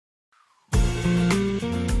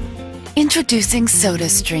Introducing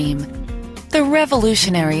SodaStream, the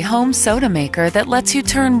revolutionary home soda maker that lets you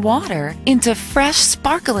turn water into fresh,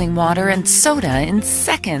 sparkling water and soda in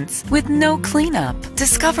seconds with no cleanup.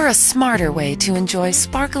 Discover a smarter way to enjoy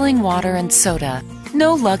sparkling water and soda.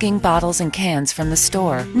 No lugging bottles and cans from the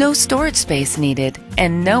store, no storage space needed,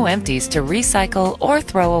 and no empties to recycle or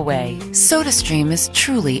throw away. SodaStream is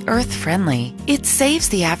truly earth-friendly. It saves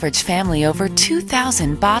the average family over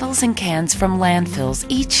 2,000 bottles and cans from landfills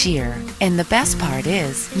each year. And the best part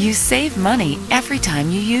is, you save money every time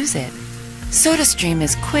you use it. SodaStream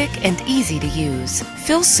is quick and easy to use.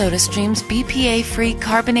 Fill SodaStream's BPA-free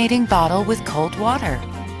carbonating bottle with cold water.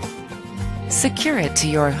 Secure it to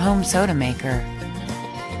your home soda maker.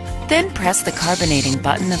 Then press the carbonating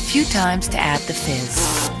button a few times to add the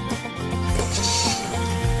fizz.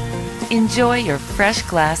 Enjoy your fresh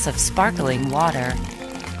glass of sparkling water.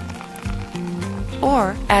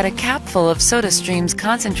 Or add a capful of SodaStream's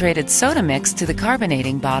concentrated soda mix to the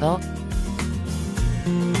carbonating bottle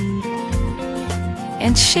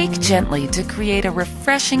and shake gently to create a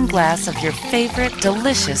refreshing glass of your favorite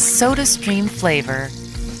delicious SodaStream flavor.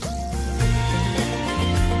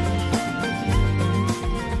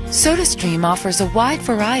 SodaStream offers a wide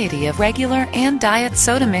variety of regular and diet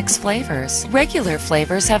soda mix flavors. Regular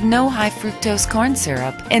flavors have no high fructose corn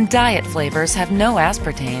syrup, and diet flavors have no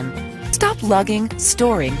aspartame. Stop lugging,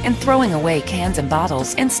 storing, and throwing away cans and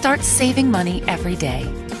bottles and start saving money every day.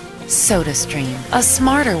 SodaStream, a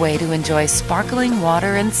smarter way to enjoy sparkling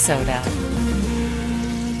water and soda.